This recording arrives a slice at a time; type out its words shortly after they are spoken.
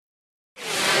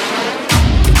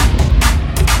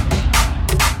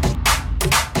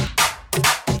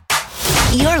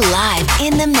live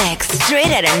in the mix,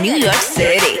 straight out of New York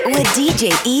City, with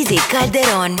DJ EASY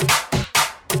CALDERON.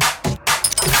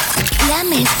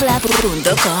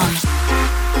 LaMezcla.com.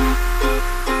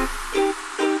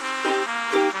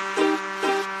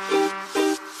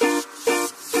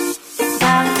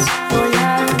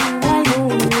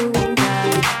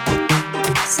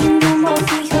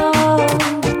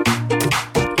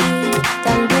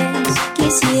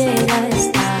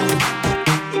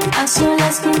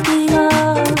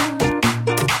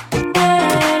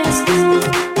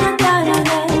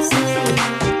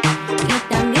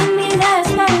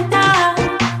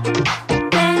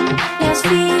 Yes,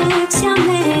 we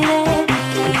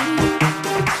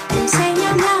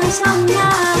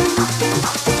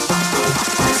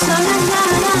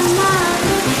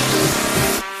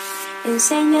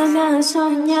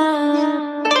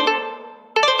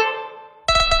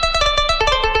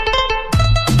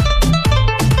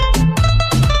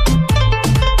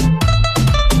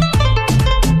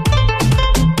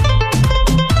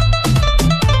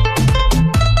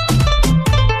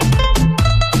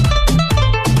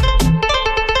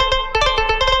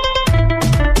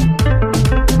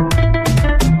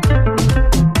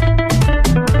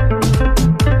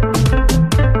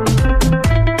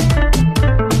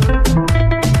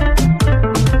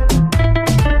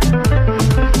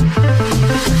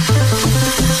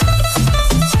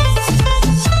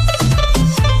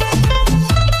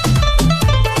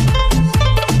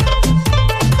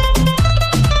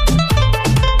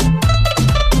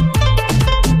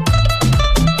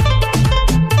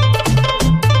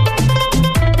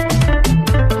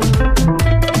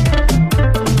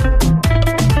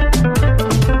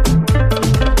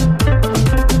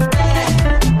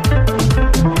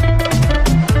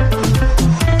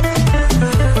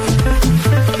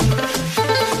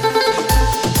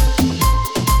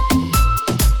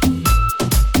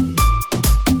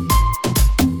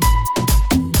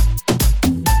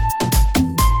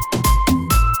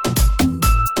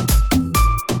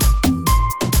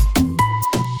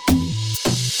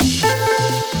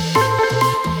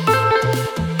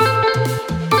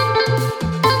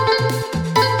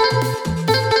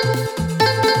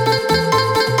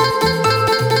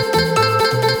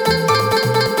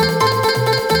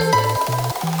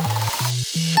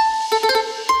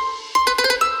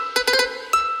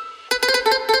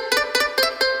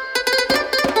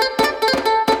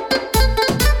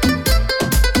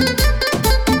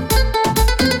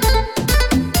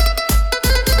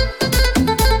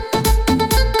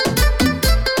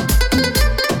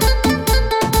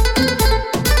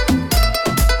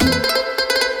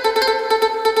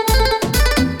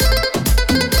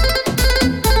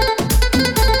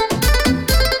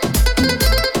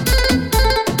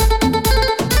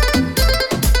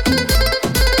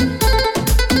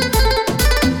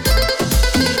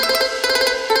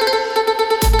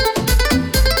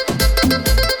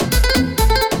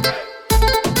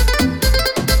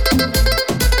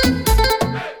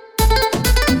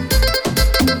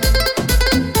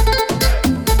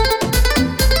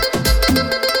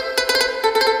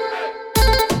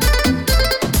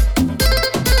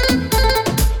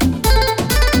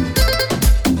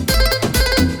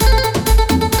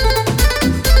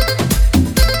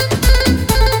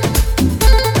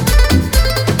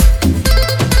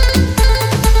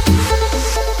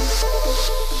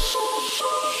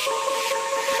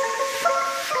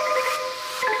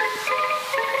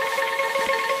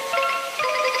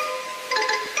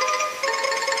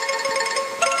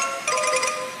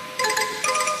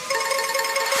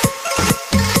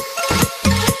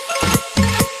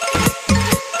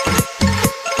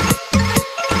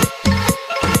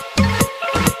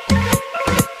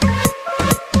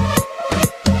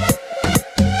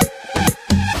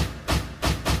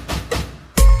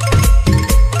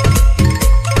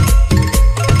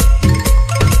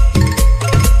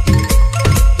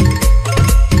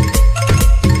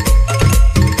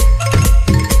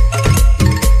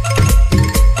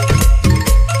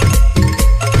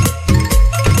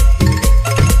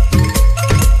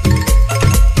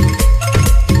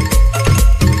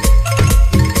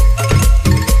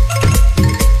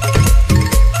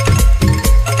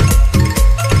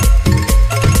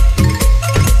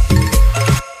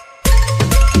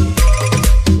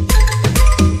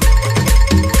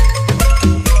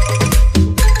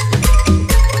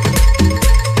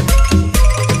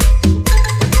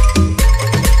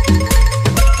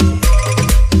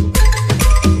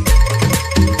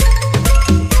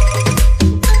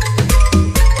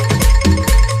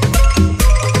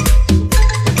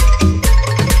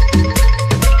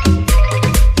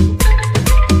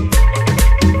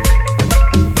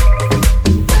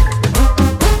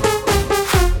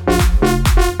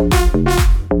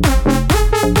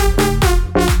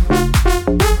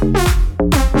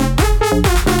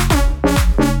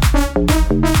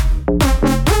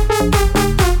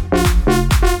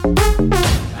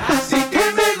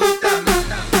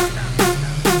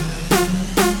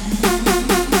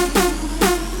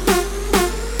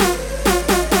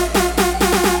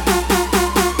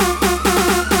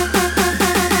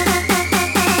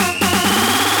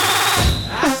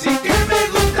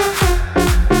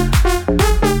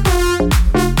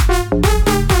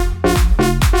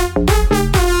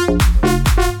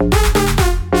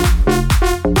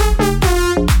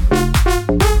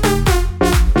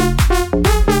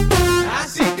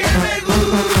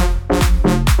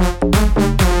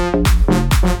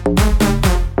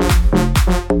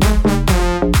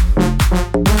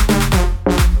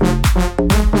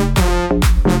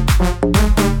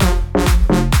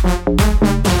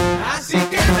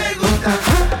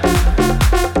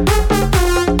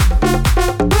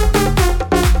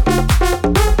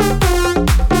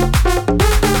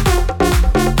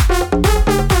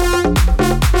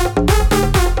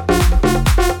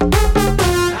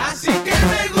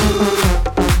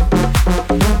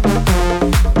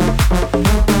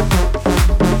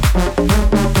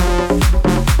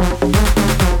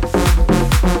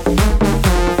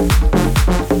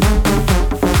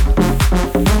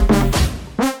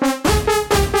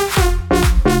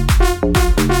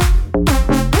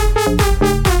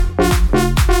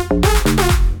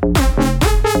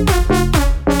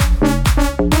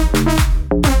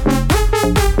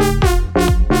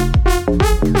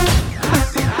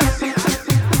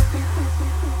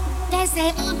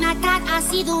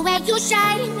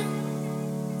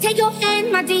Take your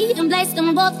hand, my dear, and place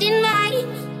them both in mine.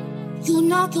 You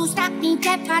know you stopped me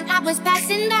dead while I was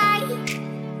passing by.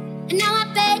 And now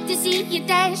I beg to see you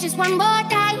dance just one more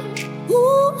time.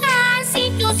 Ooh, I see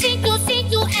you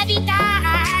every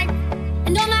time.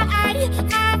 And oh my,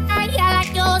 I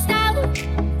like your style.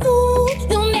 Ooh,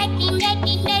 you make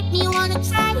me wanna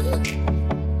try.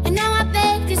 And now I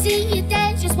beg to see you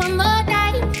dance just one more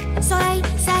time. So I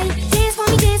say, dance for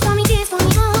me, dance for me, dance for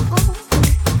me, oh, oh.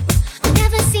 I've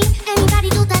never seen anybody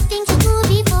do the things you do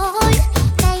before.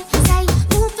 Say,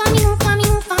 move for me, move for me,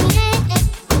 move for me, eh, eh.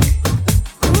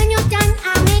 And when you're done,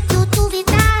 I'll make you do it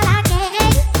all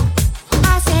again.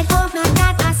 I said, oh my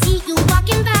God, I see you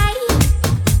walking by.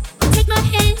 Take my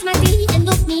hands, my dear, and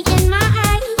look me in my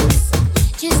eyes.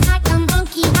 Just like a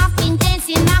monkey, I've been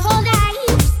dancing my whole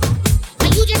life.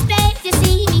 But you just beg to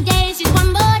see me dance just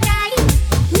one more time.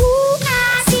 Ooh,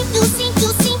 I see you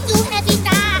every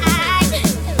time.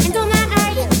 And oh my, I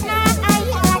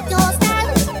like your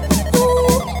style.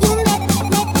 Ooh, you make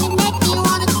me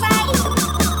wanna cry.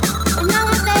 And now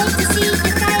I beg to see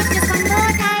you dance just one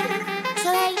more time. So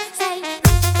they say.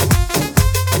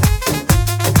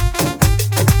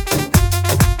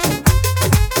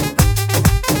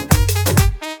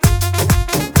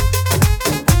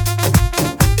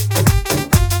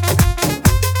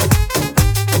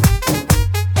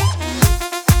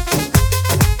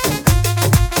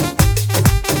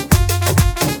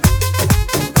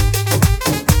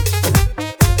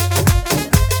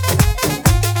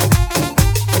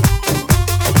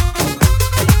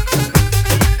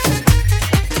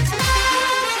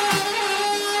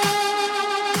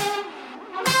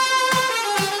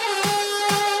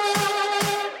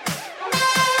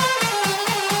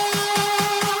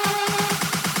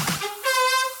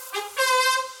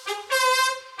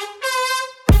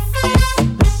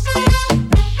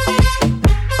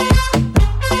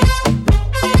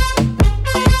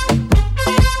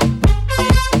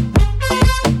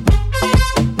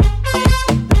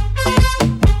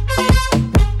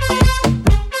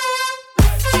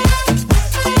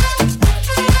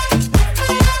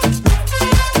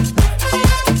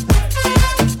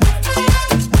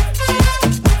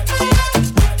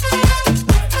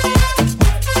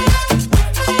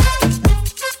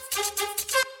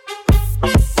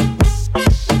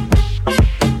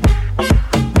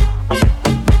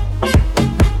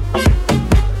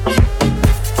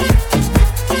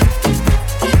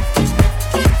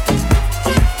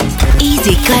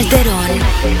 Easy Calderón.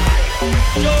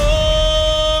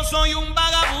 Yo soy un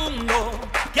vagabundo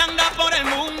que anda por el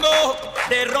mundo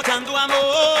derrochando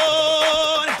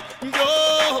amor.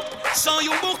 Yo soy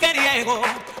un mujeriego,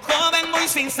 joven muy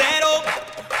sincero,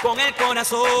 con el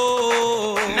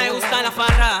corazón. Me gusta la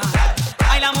farra,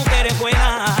 hay las mujeres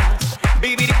buenas,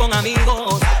 vivir con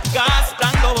amigos,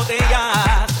 gastando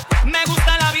botellas. Me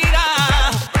gusta la vida,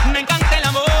 me encanta el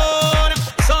amor.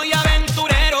 Soy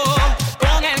aventurero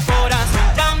con el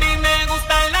corazón. Ya a mí me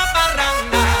gusta la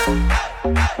parranda,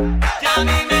 ya a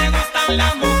mí me gustan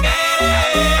las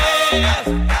mujeres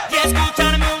y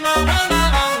escucharme una buena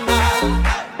banda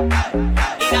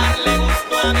y darle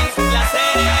gusto a mis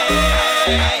placeres.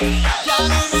 Ya a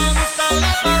mí me gusta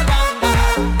la parranda,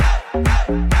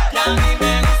 ya a mí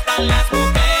me gustan las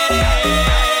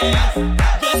mujeres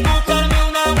y escucharme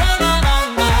una buena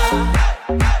banda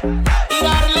y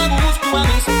darle gusto a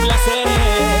mis placeres.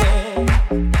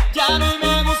 Ya a mí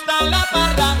me gusta la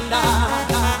parranda.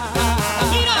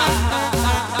 Mira,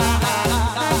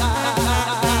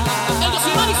 ellos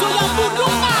iban y soy la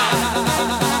burrumba.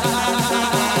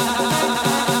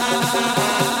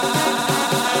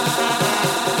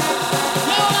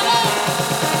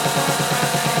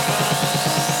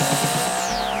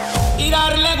 Y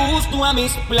darle gusto a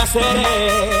mis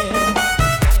placeres.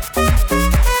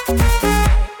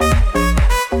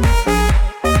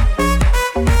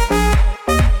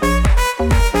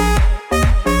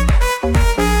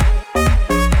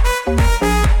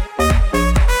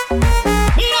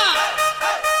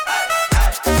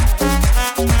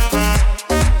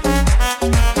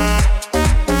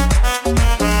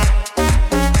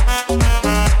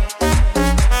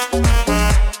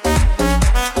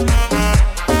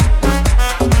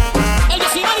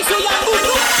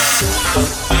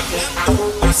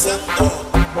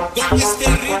 Con este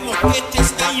ritmo que te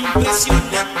está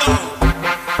impresionando,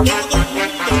 todo el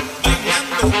mundo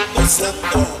bailando,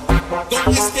 gozando.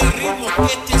 Con este ritmo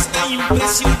que te está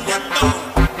impresionando,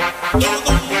 todo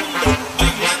el mundo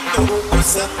bailando,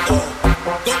 gozando.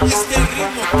 Con este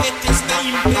ritmo que te está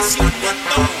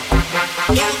impresionando,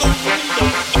 todo el mundo.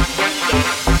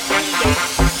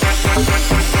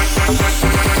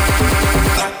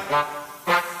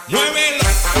 Muévelo,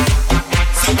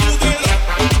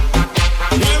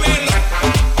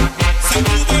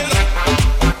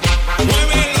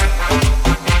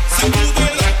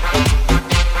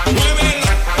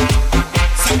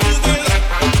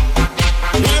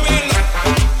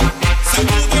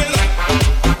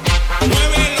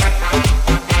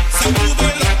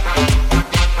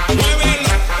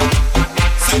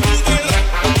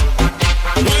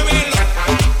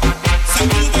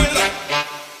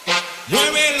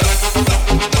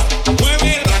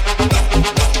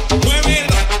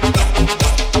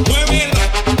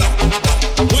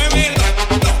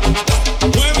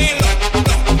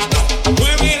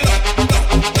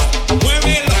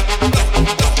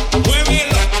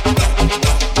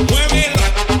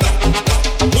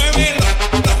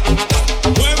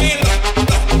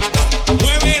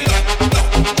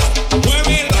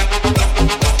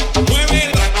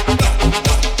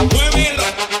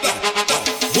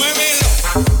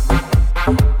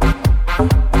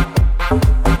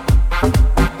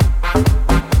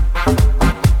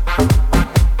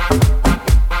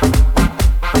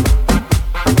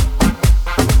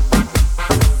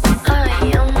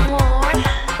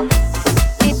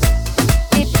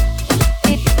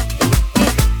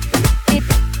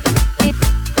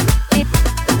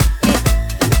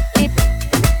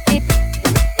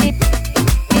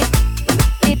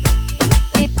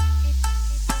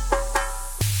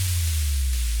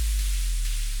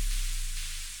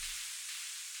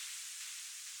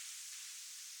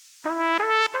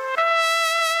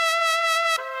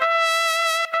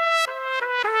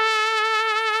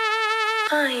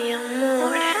 Ay,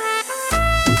 amor.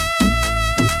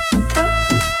 Tú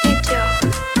y yo,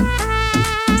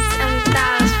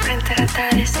 sentados frente al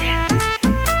atardecer,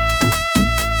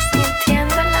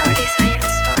 sintiendo la brisa y el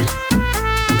sol.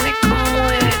 Me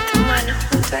conmueve tu mano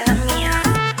junto a la mía.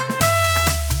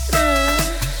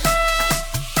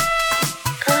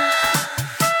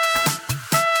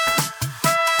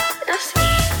 Así.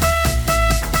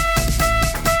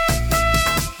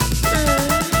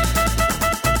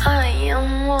 Ay,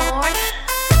 amor.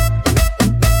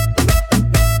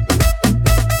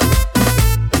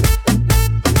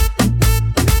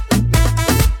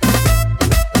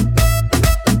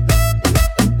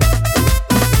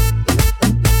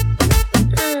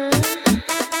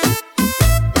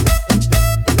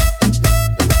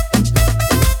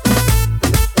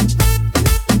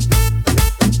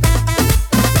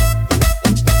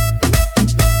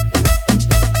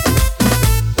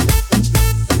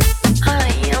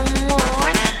 Ay, amor.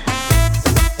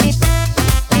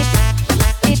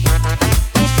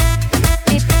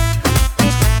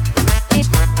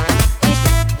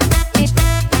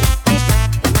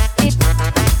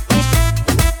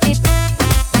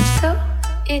 Tú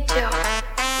y yo.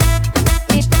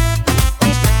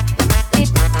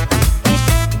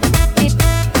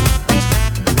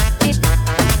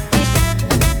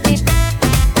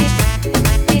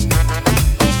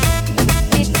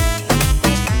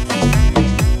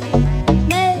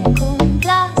 Me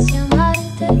complace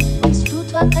amarte,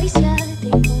 disfruto acariciarte y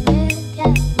ponerte a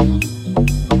mí.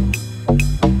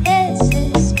 Es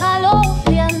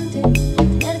escalofriante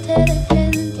tenerte de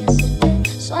frente,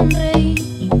 hacerte sonreír.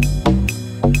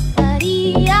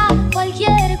 Daría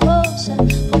cualquier cosa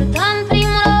por tan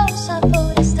primorosa,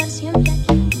 por estar siempre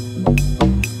aquí.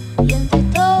 Y entre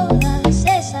todas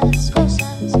esas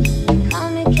cosas,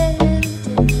 déjame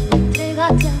quererte,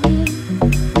 entrégate a mí.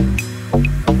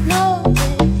 No te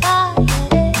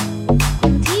fallaré,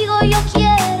 contigo yo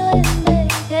quiero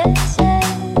envejecer.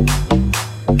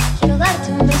 Quiero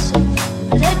darte un beso,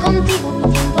 perder contigo mi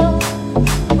tiempo,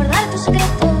 guardar tus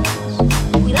secretos,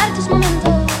 cuidar tus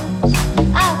momentos,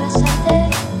 abrazarte,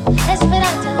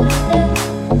 esperarte, adorarte,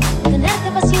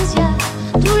 tenerte paciencia.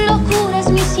 Tu locura es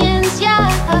mi ciencia.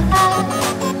 Oh, oh,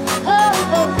 oh,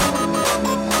 oh,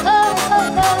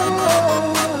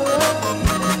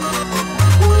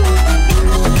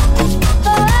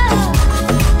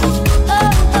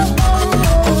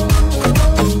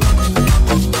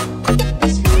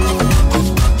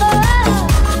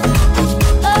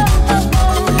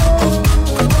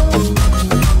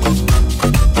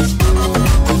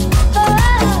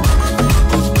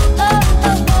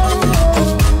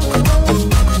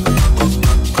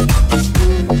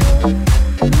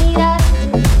 mirar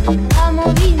cada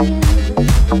movimiento,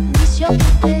 un vicio que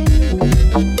tengo,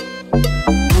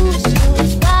 un gusto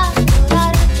para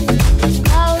adorarte,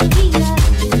 para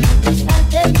olvidarte,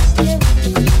 darte mis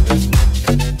tiempos.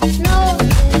 No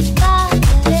te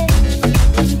fallaré,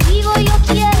 contigo yo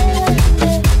quiero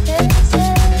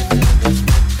envejecer.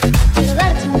 Quiero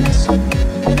darte un beso,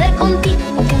 perder contigo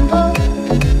mi tiempo,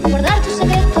 guardar tus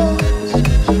secretos,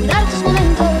 cuidar tus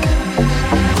momentos.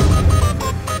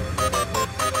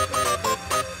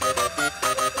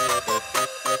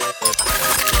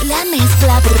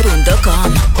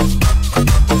 LaMezcla.com.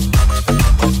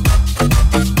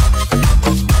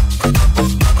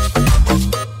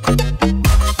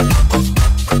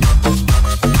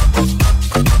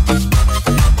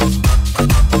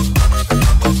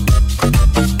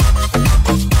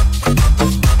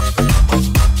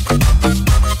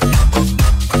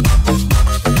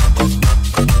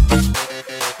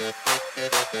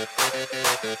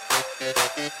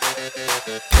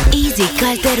 Easy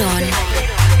Calderon.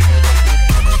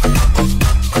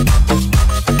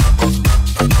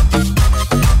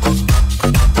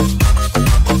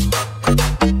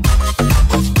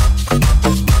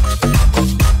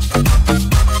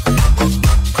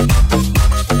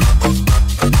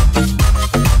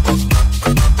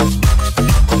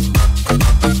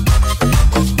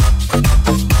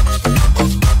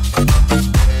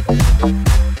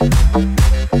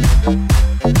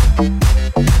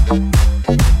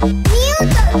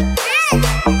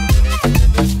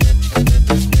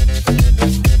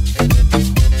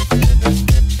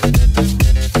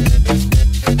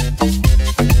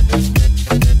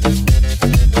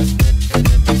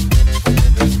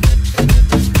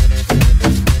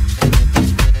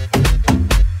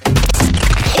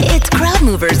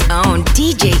 Movers own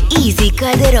DJ EASY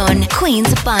CALDERON,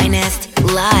 Queen's finest,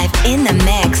 live in the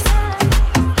mix.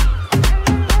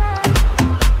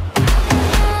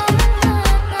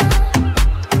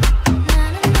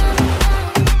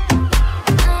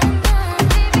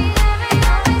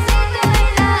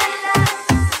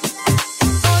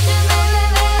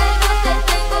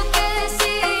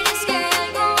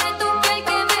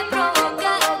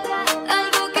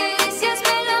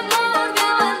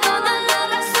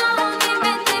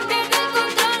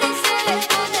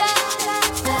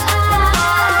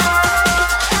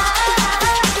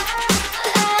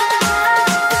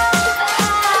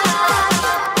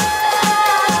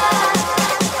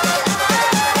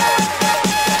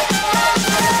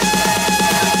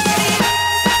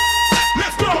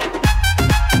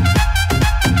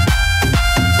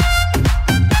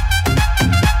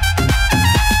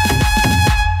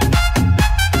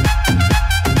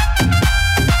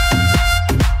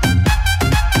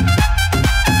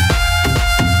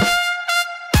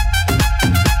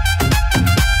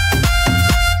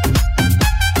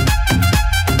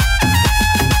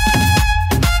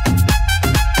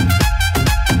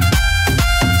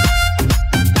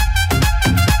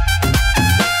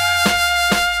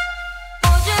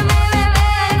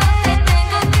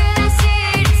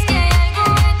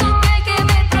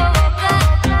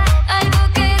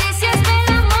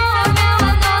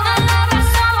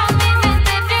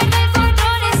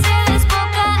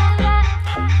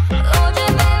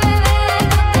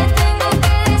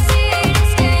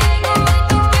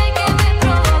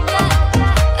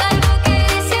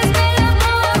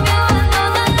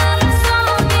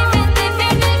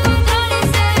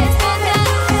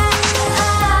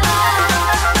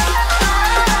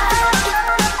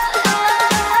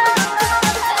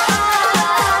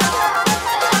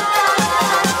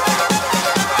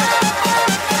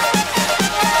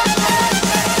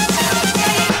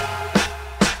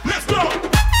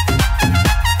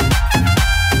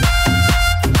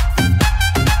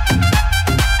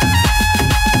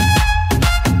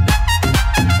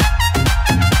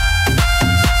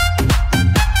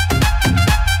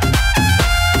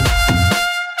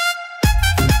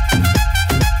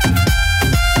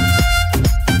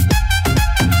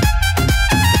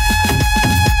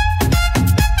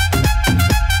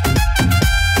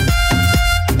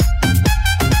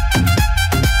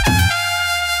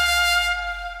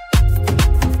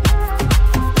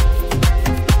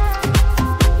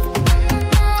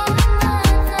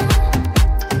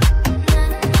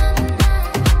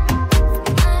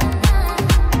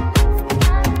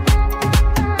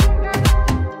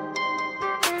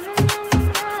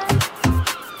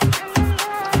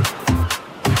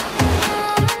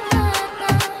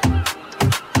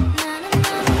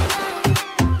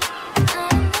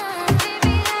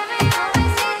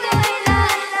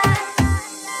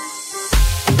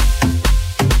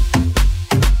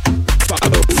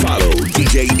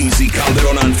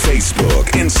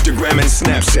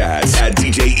 Snapchat at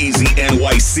DJ Easy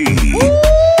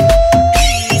NYC.